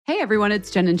Hey everyone, it's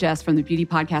Jen and Jess from the beauty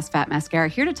podcast Fat Mascara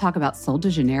here to talk about Sol de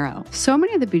Janeiro. So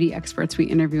many of the beauty experts we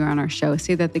interview on our show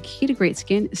say that the key to great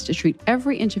skin is to treat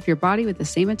every inch of your body with the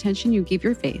same attention you give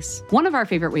your face. One of our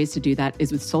favorite ways to do that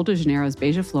is with Sol de Janeiro's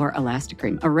Beija Flor Elastic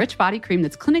Cream, a rich body cream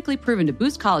that's clinically proven to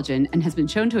boost collagen and has been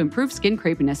shown to improve skin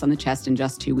crepiness on the chest in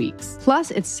just 2 weeks.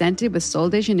 Plus, it's scented with Sol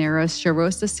de Janeiro's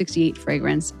Charosta 68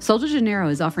 fragrance. Sol de Janeiro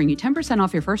is offering you 10%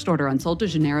 off your first order on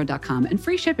soldejaneiro.com and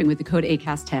free shipping with the code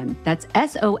ACAST10. That's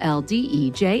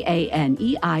SOLDEJANEIRO,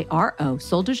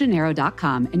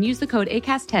 soldejaneiro.com, and use the code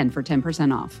ACAST10 for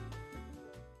 10% off.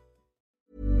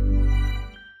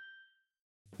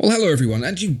 Well, hello everyone,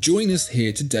 and you join us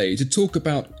here today to talk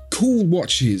about cool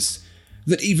watches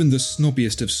that even the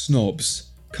snobbiest of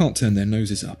snobs can't turn their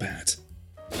noses up at.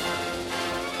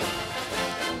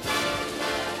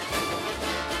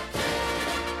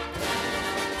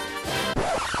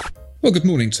 Well, good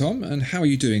morning, Tom, and how are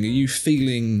you doing? Are you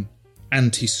feeling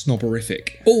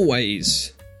anti-snobberific?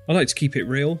 Always. I like to keep it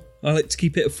real. I like to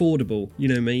keep it affordable, you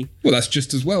know me. Well, that's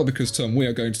just as well, because, Tom, we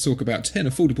are going to talk about 10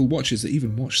 affordable watches that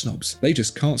even watch snobs, they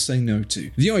just can't say no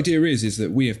to. The idea is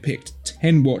that we have picked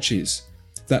 10 watches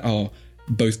that are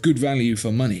both good value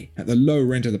for money at the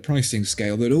lower end of the pricing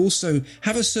scale, that also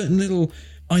have a certain little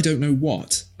I don't know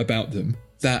what about them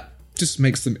that just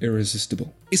makes them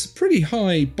irresistible. It's a pretty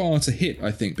high bar to hit, I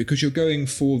think, because you're going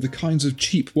for the kinds of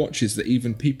cheap watches that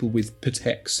even people with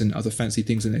Pateks and other fancy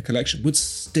things in their collection would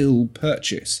still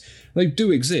purchase. They do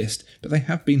exist, but they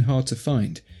have been hard to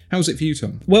find. How's it for you,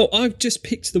 Tom? Well, I've just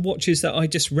picked the watches that I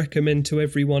just recommend to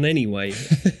everyone anyway.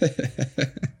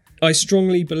 I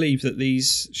strongly believe that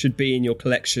these should be in your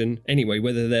collection anyway,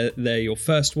 whether they're your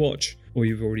first watch or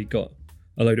you've already got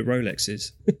a load of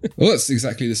Rolexes. Well, that's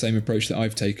exactly the same approach that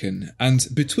I've taken. And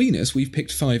between us, we've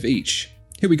picked 5 each.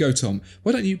 Here we go, Tom.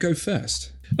 Why don't you go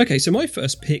first? Okay, so my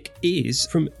first pick is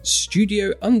from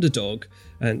Studio Underdog,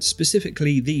 and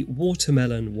specifically the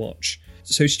Watermelon watch.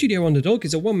 So Studio Underdog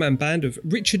is a one-man band of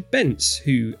Richard Bentz,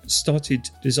 who started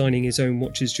designing his own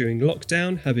watches during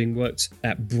lockdown, having worked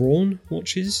at Braun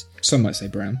watches. Some might say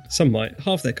brown. Some might.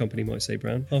 Half their company might say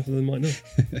brown, half of them might not.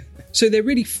 So they're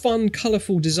really fun,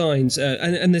 colourful designs,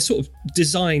 and they're sort of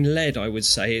design-led, I would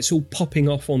say. It's all popping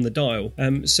off on the dial.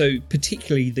 So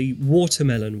particularly the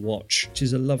Watermelon watch, which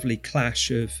is a lovely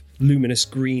clash of luminous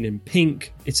green and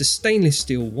pink. It's a stainless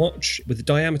steel watch with a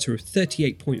diameter of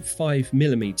 38.5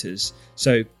 millimeters.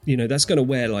 So, you know, that's going to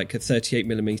wear like a 38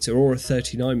 millimeter or a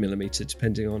 39 millimeter,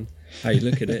 depending on how you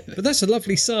look at it. But that's a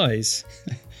lovely size.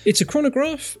 It's a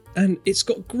chronograph, and it's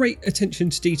got great attention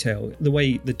to detail. The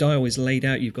way the dial is laid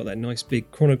out, you've got that nice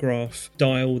big chronograph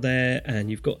dial there,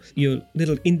 and you've got your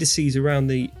little indices around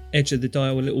the edge of the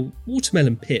dial, little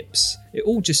watermelon pips. It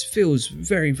all just feels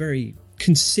very, very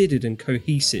considered and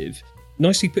cohesive.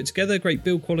 Nicely put together, great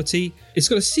build quality. It's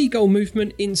got a seagull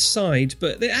movement inside,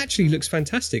 but it actually looks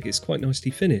fantastic. It's quite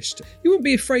nicely finished. You wouldn't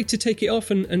be afraid to take it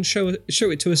off and show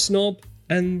it to a snob,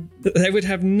 and they would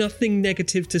have nothing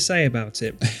negative to say about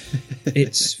it.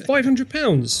 It's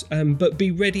 £500, but be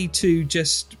ready to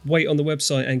just wait on the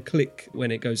website and click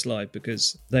when it goes live,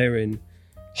 because they're in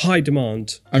high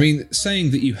demand. I mean,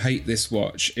 saying that you hate this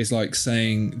watch is like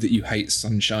saying that you hate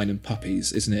sunshine and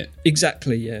puppies, isn't it?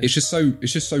 Exactly, yeah. It's just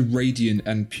so radiant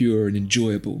and pure and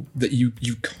enjoyable that you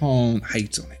can't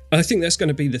hate on it. I think that's going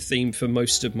to be the theme for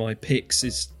most of my picks,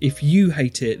 is if you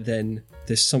hate it, then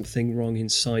there's something wrong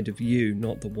inside of you,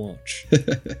 not the watch.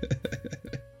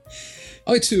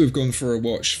 I too have gone for a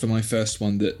watch for my first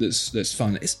one that's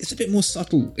fun. It's a bit more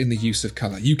subtle in the use of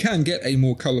colour. You can get a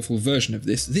more colourful version of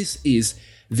this. This is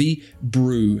the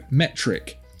Brew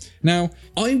Metric. Now,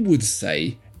 I would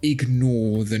say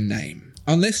ignore the name,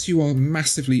 unless you are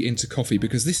massively into coffee,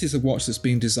 because this is a watch that's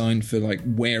been designed for like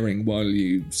wearing while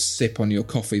you sip on your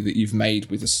coffee that you've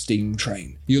made with a steam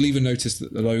train. You'll even notice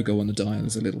that the logo on the dial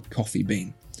is a little coffee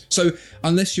bean. So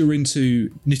unless you're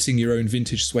into knitting your own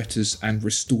vintage sweaters and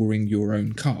restoring your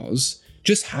own cars,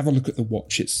 just have a look at the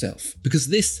watch itself, because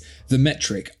the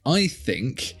Metric, I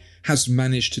think, has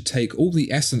managed to take all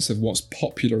the essence of what's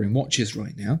popular in watches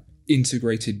right now,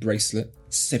 integrated bracelet,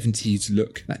 70s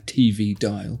look, that TV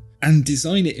dial, and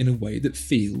design it in a way that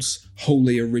feels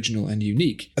wholly original and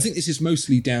unique. I think this is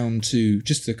mostly down to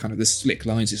just the kind of the slick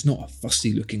lines. It's not a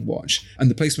fussy looking watch, and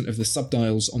the placement of the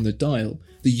subdials on the dial,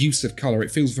 the use of colour,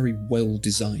 it feels very well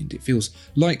designed. It feels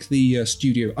like the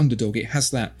Studio Underdog. It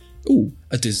has that,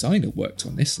 a designer worked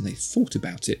on this and they thought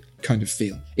about it kind of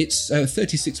feel. It's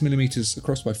 36mm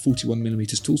across by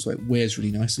 41mm tall, so it wears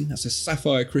really nicely. That's a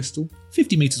sapphire crystal,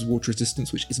 50m water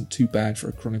resistance, which isn't too bad for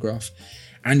a chronograph.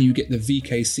 And you get the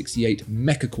VK68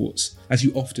 Mecha Quartz, as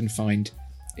you often find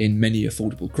in many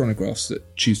affordable chronographs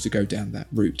that choose to go down that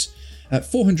route. At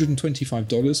 $425,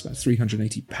 about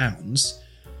 £380.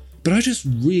 But I just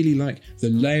really like the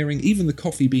layering, even the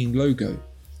Coffee Bean logo,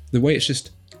 the way it's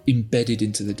just embedded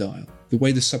into the dial, the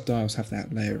way the subdials have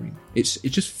that layering. It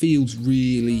just feels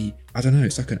really, I don't know,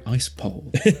 it's like an ice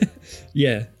pole.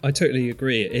 Yeah, I totally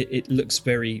agree. It looks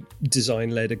very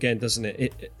design-led again, doesn't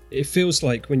it? It feels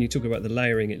like when you talk about the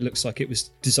layering, it looks like it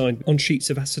was designed on sheets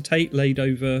of acetate laid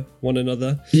over one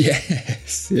another.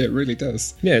 Yes, yeah, it really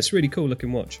does. Yeah, it's a really cool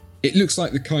looking watch. It looks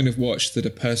like the kind of watch that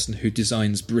a person who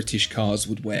designs British cars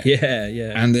would wear. Yeah,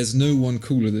 yeah. And there's no one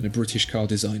cooler than a British car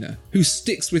designer who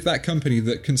sticks with that company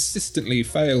that consistently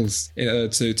fails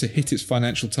to hit its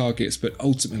financial targets, but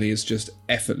ultimately is just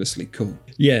effortlessly cool.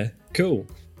 Yeah, cool.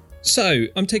 So,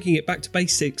 I'm taking it back to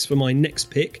basics for my next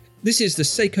pick. This is the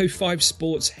Seiko 5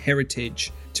 Sports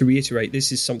Heritage. To reiterate,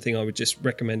 this is something I would just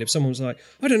recommend if someone was like,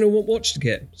 I don't know what watch to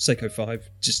get. Seiko 5,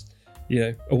 just,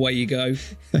 away you go.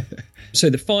 So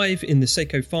the 5 in the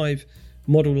Seiko 5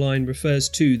 model line refers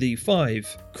to the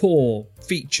 5 core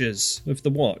features of the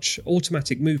watch: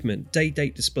 automatic movement,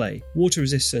 day-date display, water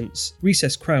resistance,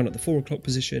 recessed crown at the 4 o'clock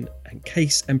position, and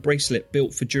case and bracelet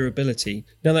built for durability.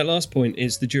 Now that last point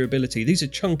is the durability. These are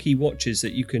chunky watches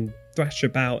that you can thrash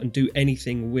about and do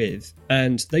anything with,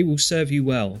 and they will serve you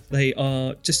well. They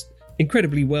are just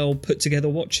incredibly well put together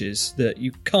watches that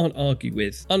you can't argue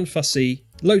with. Unfussy,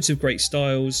 loads of great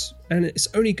styles, and it's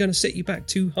only going to set you back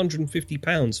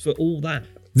 £250 for all that.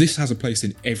 This has a place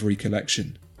in every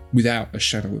collection, without a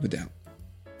shadow of a doubt.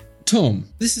 Tom,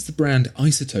 this is the brand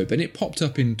Isotope, and it popped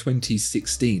up in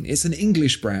 2016. It's an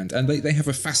English brand, and they have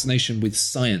a fascination with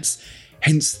science,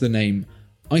 hence the name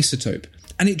Isotope.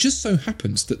 And it just so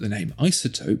happens that the name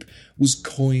Isotope was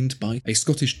coined by a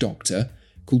Scottish doctor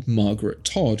called Margaret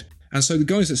Todd. And so the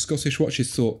guys at Scottish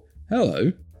Watches thought,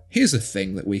 hello, here's a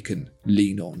thing that we can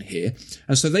lean on here.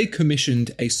 And so they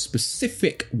commissioned a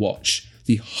specific watch,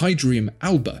 the Hydrium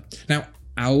Alba. Now,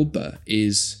 Alba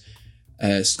is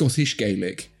Scottish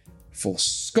Gaelic for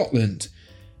Scotland.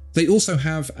 They also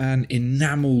have an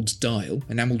enamelled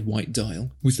white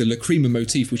dial, with the lacrima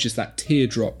motif, which is that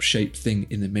teardrop-shaped thing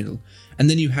in the middle. And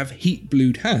then you have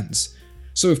heat-blued hands.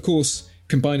 So, of course,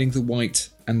 combining the white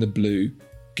and the blue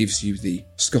gives you the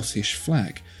Scottish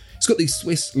flag. It's got the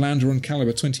Swiss Landeron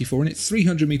Caliber 24 in it,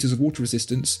 300 metres of water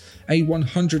resistance, a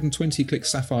 120-click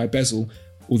sapphire bezel,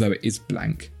 although it is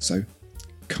blank, so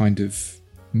kind of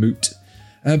moot.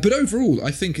 But overall,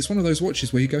 I think it's one of those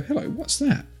watches where you go, hello, what's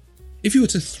that? If you were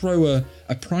to throw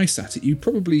a price at it, you'd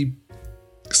probably,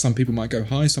 some people might go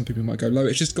high, some people might go low.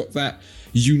 It's just got that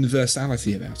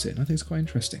universality about it, and I think it's quite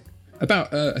interesting.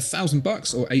 About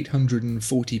 $1,000 or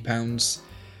 £840,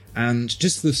 and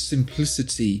just the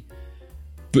simplicity,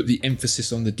 but the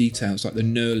emphasis on the details, like the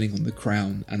knurling on the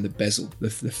crown and the bezel, the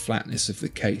flatness of the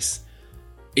case.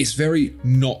 It's very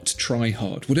not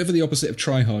try-hard. Whatever the opposite of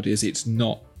try-hard is, it's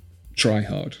not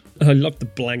try-hard. I love the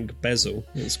blank bezel.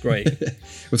 It's great.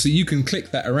 Well, so you can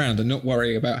click that around and not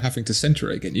worry about having to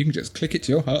centre it again. You can just click it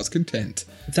to your heart's content.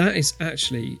 That is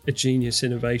actually a genius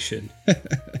innovation.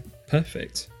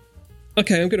 Perfect.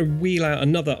 Okay, I'm going to wheel out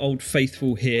another old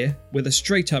faithful here with a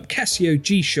straight-up Casio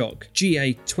G-Shock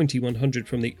GA2100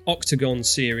 from the Octagon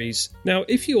series. Now,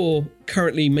 if you're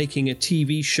currently making a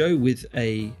TV show with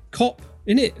a cop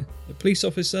in it, a police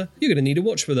officer, you're going to need a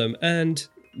watch for them. And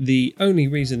the only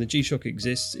reason the G-Shock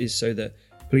exists is so that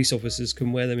police officers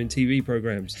can wear them in TV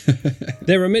programs.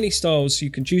 There are many styles you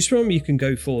can choose from. You can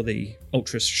go for the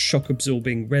ultra shock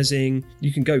absorbing resin.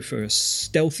 You can go for a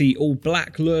stealthy all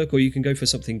black look, or you can go for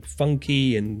something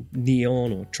funky and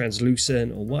neon or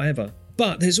translucent or whatever.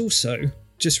 But there's also,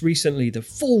 just recently, the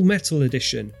full metal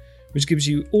edition, which gives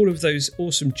you all of those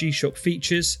awesome G-Shock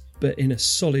features, but in a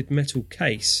solid metal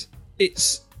case.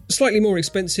 It's slightly more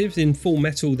expensive in full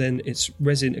metal than its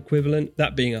resin equivalent,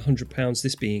 that being £100,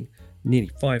 this being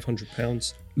nearly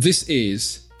 £500. This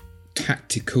is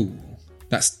tactical.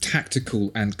 That's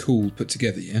tactical and cool put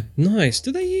together, yeah? Nice.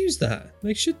 Do they use that?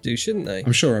 They should do, shouldn't they?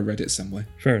 I'm sure I read it somewhere.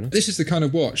 Fair enough. This is the kind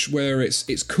of watch where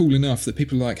it's cool enough that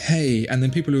people are like, hey, and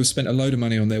then people who have spent a load of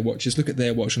money on their watches look at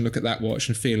their watch and look at that watch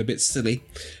and feel a bit silly.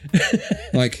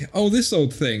 Like, oh, this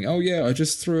old thing. Oh, yeah, I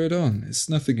just threw it on. It's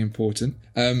nothing important.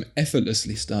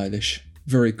 Effortlessly stylish.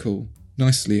 Very cool.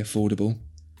 Nicely affordable.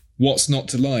 What's not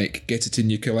to like? Get it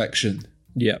in your collection.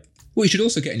 Yep. What you should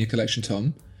also get in your collection,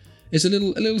 Tom, is a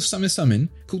little summon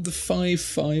called the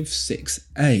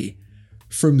 556A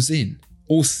from Zinn,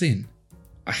 or Sin.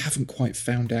 I haven't quite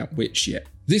found out which yet.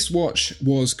 This watch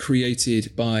was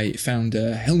created by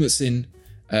founder Helmut Zinn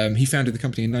He founded the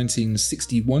company in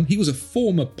 1961. He was a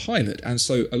former pilot, and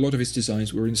so a lot of his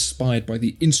designs were inspired by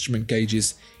the instrument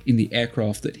gauges in the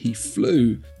aircraft that he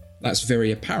flew. That's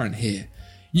very apparent here.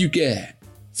 You get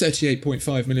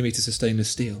 38.5mm stainless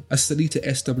steel, a Salita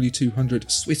SW200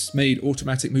 Swiss-made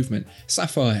automatic movement.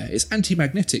 Sapphire is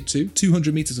anti-magnetic too,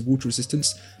 200 meters of water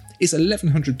resistance. It's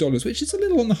 $1,100, which is a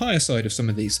little on the higher side of some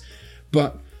of these,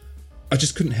 but I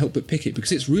just couldn't help but pick it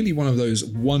because it's really one of those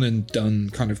one and done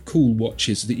kind of cool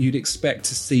watches that you'd expect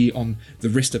to see on the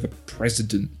wrist of a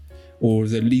president or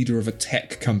the leader of a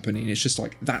tech company. And it's just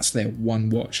like, that's their one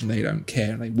watch and they don't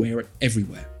care and they wear it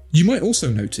everywhere. You might also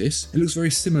notice it looks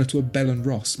very similar to a Bell &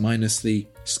 Ross minus the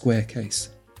square case.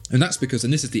 And that's because,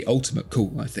 and this is the ultimate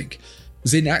cool, I think,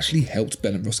 Zinn actually helped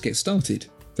Bell & Ross get started.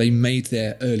 They made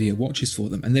their earlier watches for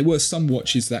them. And there were some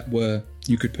watches that were,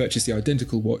 you could purchase the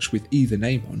identical watch with either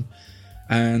name on.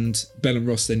 And Bell &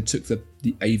 Ross then took the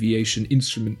aviation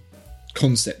instrument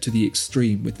concept to the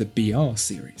extreme with the BR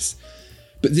series.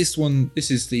 But this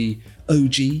is the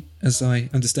OG, as I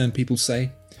understand people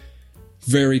say.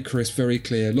 Very crisp, very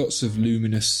clear, lots of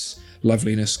luminous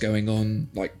loveliness going on,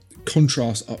 like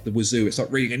contrast up the wazoo. It's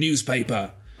like reading a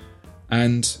newspaper.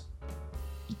 And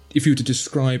if you were to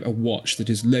describe a watch that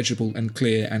is legible and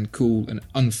clear and cool and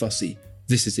unfussy,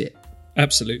 this is it.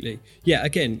 Absolutely. Yeah,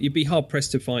 again, you'd be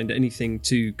hard-pressed to find anything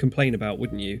to complain about,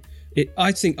 wouldn't you?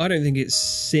 I don't think it's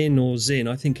Sin or Zin,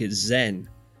 I think it's Zen.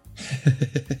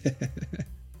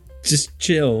 Just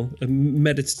chill, a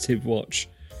meditative watch.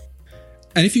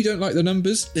 And if you don't like the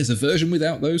numbers, there's a version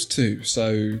without those too,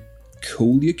 so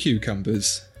cool your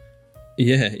cucumbers.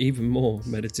 Yeah, even more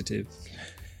meditative.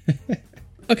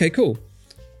 Okay, cool.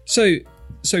 So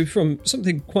from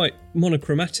something quite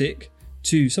monochromatic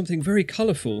to something very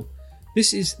colourful,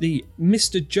 this is the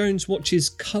Mr. Jones Watches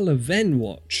Colour Ven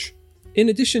watch. In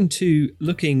addition to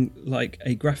looking like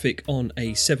a graphic on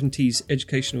a 70s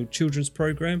educational children's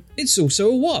programme, it's also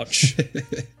a watch.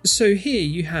 So here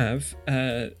you have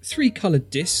 3 coloured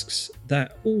discs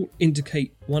that all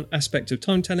indicate one aspect of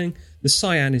time telling. The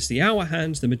cyan is the hour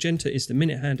hand, the magenta is the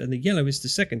minute hand, and the yellow is the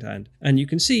second hand. And you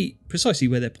can see precisely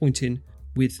where they're pointing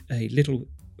with a little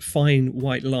fine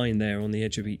white line there on the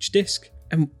edge of each disc.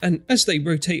 And as they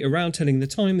rotate around telling the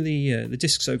time, the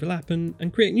discs overlap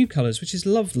and create new colours, which is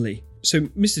lovely. So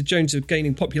Mr. Jones are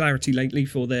gaining popularity lately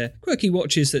for their quirky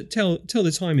watches that tell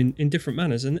the time in different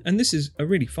manners, and this is a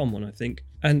really fun one, I think.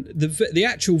 And the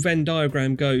actual Venn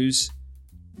diagram goes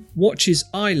watches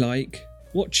I like,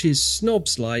 watches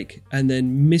Snobs like, and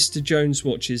then Mr. Jones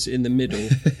watches in the middle,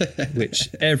 which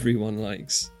everyone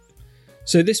likes.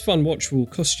 So this fun watch will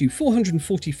cost you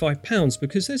 £445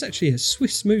 because there's actually a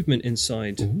Swiss movement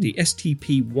inside. Ooh. The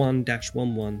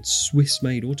STP-1-11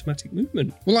 Swiss-made automatic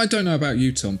movement. Well, I don't know about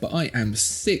you, Tom, but I am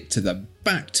sick to the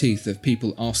back teeth of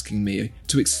people asking me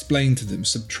to explain to them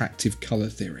subtractive colour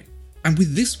theory. And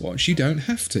with this watch, you don't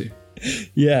have to.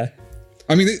 Yeah.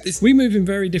 I mean, we move in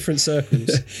very different circles.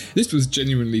 This was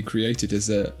genuinely created as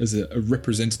a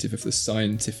representative of the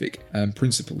scientific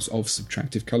principles of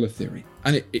subtractive colour theory.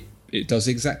 And it does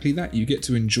exactly that. You get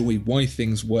to enjoy why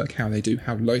things work how they do,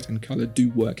 how light and colour do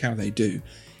work how they do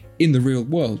in the real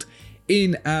world,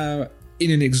 in an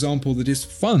example that is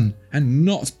fun and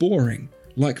not boring,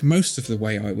 like most of the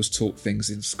way I was taught things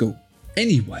in school.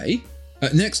 Anyway,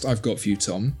 next I've got for you,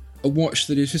 Tom, a watch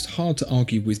that is just hard to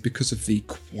argue with because of the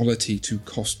quality to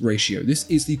cost ratio. This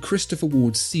is the Christopher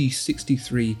Ward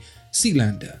C63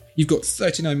 Sealander. You've got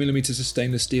 39mm of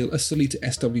stainless steel, a Salita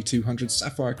SW200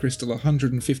 sapphire crystal,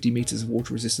 150 meters of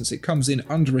water resistance. It comes in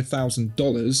under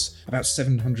 $1,000, about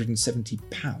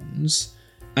 £770.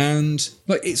 And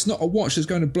it's not a watch that's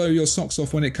going to blow your socks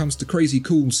off when it comes to crazy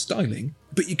cool styling,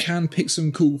 but you can pick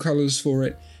some cool colours for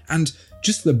it. And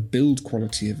just the build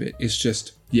quality of it is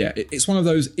just, it's one of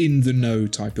those in the know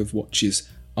type of watches,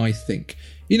 I think.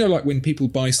 You know, like when people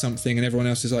buy something and everyone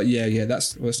else is like,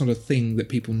 that's not a thing that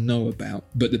people know about.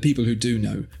 But the people who do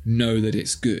know that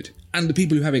it's good. And the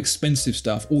people who have expensive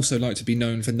stuff also like to be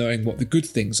known for knowing what the good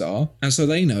things are. And so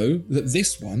they know that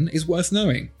this one is worth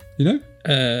knowing. You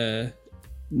know?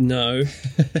 No.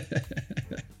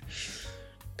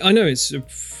 I know it's a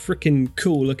freaking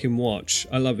cool looking watch.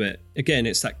 I love it. Again,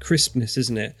 it's that crispness,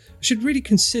 isn't it? I should really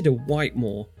consider white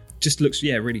more. Just looks,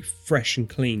 really fresh and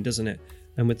clean, doesn't it?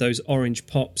 And with those orange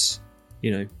pops,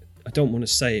 I don't want to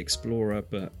say Explorer,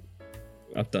 but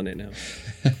I've done it now.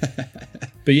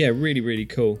 But really, really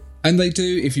cool. And they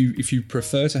do, if you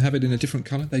prefer to have it in a different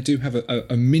colour, they do have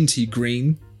a minty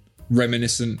green,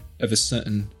 reminiscent of a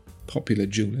certain popular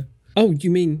jeweller. Oh, you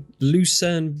mean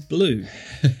Lucerne blue?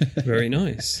 Very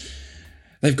nice.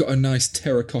 They've got a nice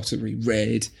terracotta-y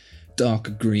red,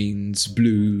 darker greens,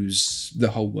 blues,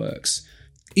 the whole works.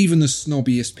 Even the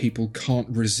snobbiest people can't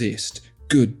resist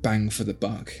good bang for the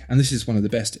buck, and this is one of the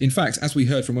best. In fact, as we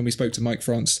heard from when we spoke to Mike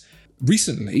France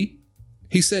recently,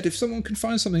 he said if someone can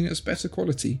find something that's better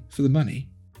quality for the money,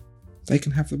 they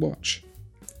can have the watch.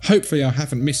 Hopefully I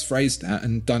haven't misphrased that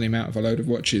and done him out of a load of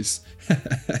watches.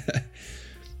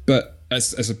 But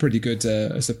as a pretty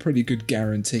good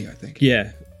guarantee, I think.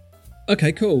 Yeah.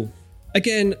 Okay, cool.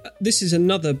 Again, this is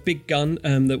another big gun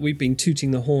that we've been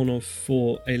tooting the horn of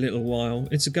for a little while.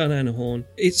 It's a gun and a horn.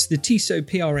 It's the Tissot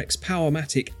PRX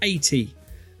Powermatic 80.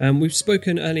 We've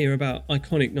spoken earlier about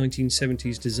iconic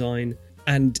 1970s design,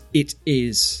 and it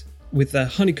is, with the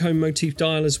honeycomb motif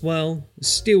dial as well,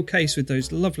 steel case with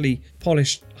those lovely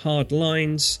polished hard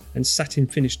lines and satin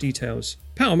finish details.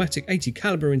 Powermatic 80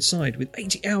 caliber inside with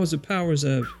 80 hours of power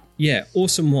reserve. Yeah,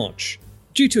 awesome watch.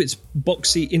 Due to its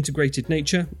boxy integrated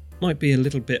nature, might be a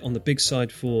little bit on the big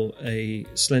side for a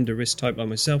slender wrist type like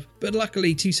myself, but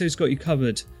luckily Tissot's got you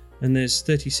covered, and there's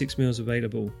 36 mils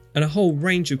available, and a whole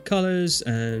range of colours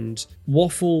and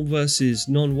waffle versus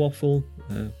non-waffle,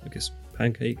 I guess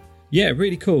pancake. Yeah,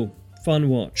 really cool, fun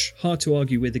watch, hard to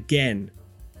argue with again.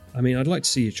 I mean, I'd like to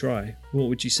see you try. What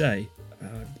would you say?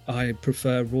 I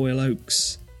prefer Royal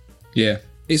Oaks. Yeah,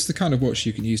 it's the kind of watch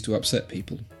you can use to upset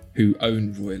people who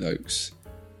own Royal Oaks.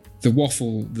 The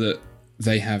waffle that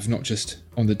they have not just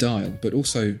on the dial, but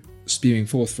also spewing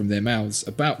forth from their mouths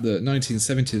about the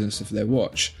 1970s of their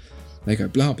watch. They go,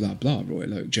 blah, blah, blah,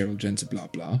 Royal Oak, Gerald Genter, blah,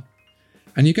 blah.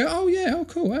 And you go, oh yeah, oh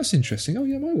cool, that's interesting. Oh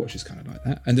yeah, my watch is kind of like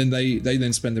that. And then they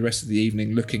then spend the rest of the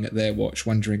evening looking at their watch,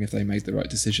 wondering if they made the right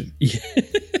decision.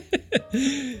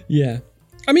 Yeah.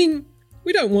 I mean,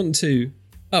 we don't want to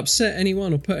upset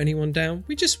anyone or put anyone down.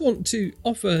 We just want to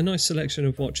offer a nice selection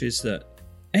of watches that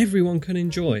everyone can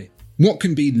enjoy. What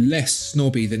can be less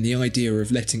snobby than the idea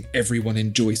of letting everyone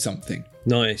enjoy something?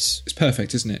 Nice. It's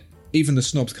perfect, isn't it? Even the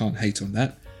snobs can't hate on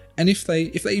that. And if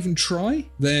they even try,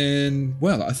 then,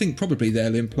 well, I think probably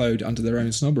they'll implode under their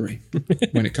own snobbery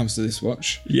when it comes to this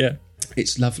watch. Yeah.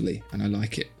 It's lovely, and I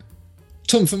like it.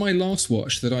 Tom, for my last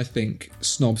watch that I think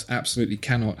snobs absolutely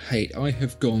cannot hate, I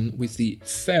have gone with the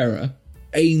Fairer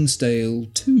Ainsdale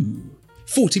 2.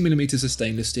 40mm of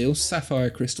stainless steel, sapphire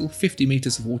crystal, 50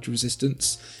 metres of water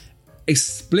resistance, a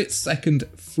split-second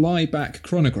flyback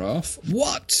chronograph.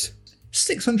 What?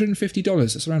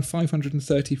 $650. That's around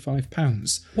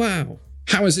 £535. Wow.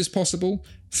 How is this possible?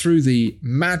 Through the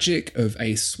magic of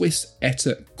a Swiss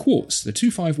Etta quartz, the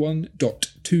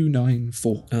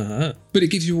 251.294. Uh-huh. But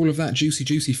it gives you all of that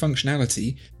juicy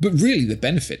functionality. But really the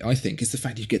benefit, I think, is the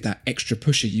fact you get that extra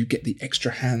pusher, you get the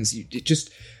extra hands,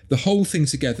 the whole thing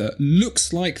together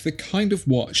looks like the kind of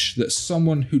watch that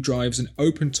someone who drives an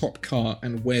open-top car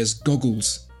and wears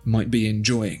goggles might be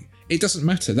enjoying. It doesn't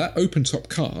matter, that open-top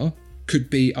car could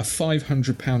be a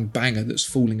 £500 banger that's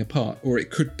falling apart, or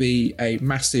it could be a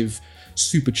massive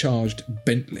supercharged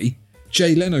Bentley.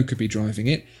 Jay Leno could be driving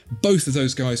it. Both of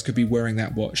those guys could be wearing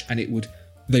that watch, and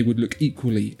they would look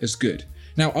equally as good.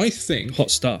 Now, I think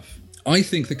hot stuff. I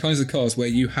think the kinds of cars where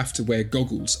you have to wear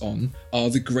goggles on are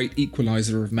the great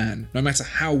equaliser of man. No matter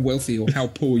how wealthy or how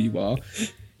poor you are,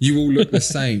 you all look the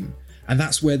same, and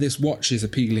that's where this watch is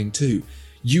appealing to.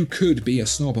 You could be a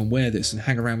snob and wear this and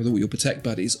hang around with all your Patek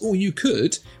buddies, or you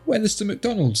could wear this to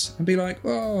McDonald's and be like,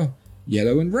 oh,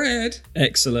 yellow and red.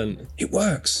 Excellent. It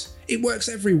works. It works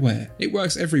everywhere. It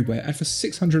works everywhere. And for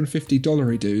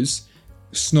 $650 dues,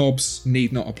 snobs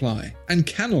need not apply and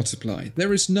cannot apply.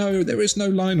 There is no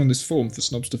line on this form for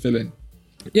snobs to fill in.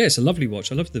 Yeah, it's a lovely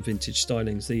watch. I love the vintage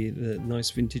stylings, the nice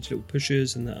vintage little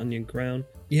pushers and that onion crown.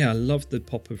 Yeah, I love the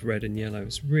pop of red and yellow.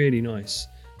 It's really nice.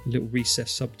 Little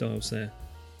recessed subdials there.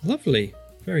 Lovely.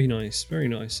 Very nice, very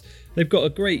nice. They've got a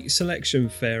great selection,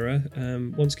 Fairer.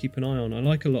 One to keep an eye on. I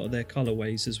like a lot of their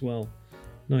colourways as well.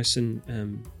 Nice and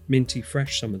minty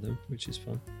fresh, some of them, which is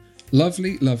fun.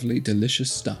 Lovely, lovely,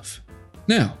 delicious stuff.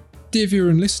 Now, dear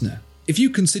viewer and listener, if you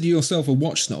consider yourself a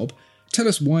watch snob, tell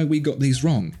us why we got these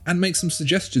wrong and make some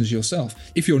suggestions yourself.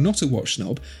 If you're not a watch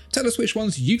snob, tell us which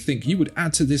ones you think you would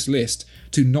add to this list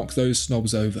to knock those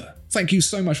snobs over. Thank you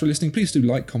so much for listening. Please do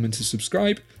like, comment and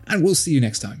subscribe, and we'll see you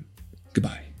next time.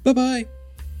 Goodbye. Bye-bye.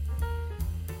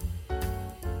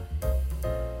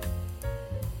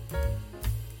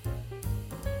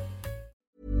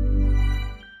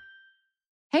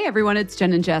 Hey, everyone, it's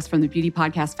Jen and Jess from the beauty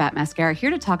podcast Fat Mascara here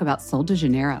to talk about Sol de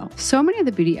Janeiro. So many of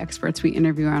the beauty experts we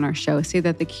interview on our show say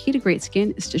that the key to great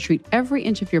skin is to treat every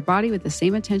inch of your body with the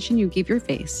same attention you give your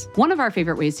face. One of our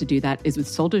favorite ways to do that is with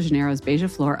Sol de Janeiro's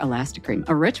Beija Flor Elastic Cream,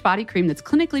 a rich body cream that's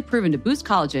clinically proven to boost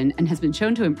collagen and has been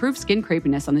shown to improve skin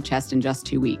crepiness on the chest in just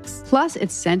 2 weeks. Plus,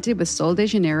 it's scented with Sol de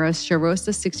Janeiro's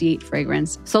Charosta 68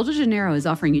 fragrance. Sol de Janeiro is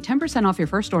offering you 10% off your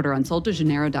first order on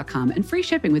soldejaneiro.com and free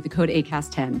shipping with the code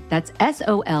ACAST10. That's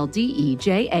SOLDEJANEIRO,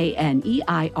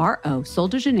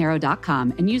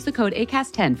 soldejaneiro.com, and use the code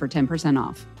ACAST10 for 10%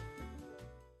 off.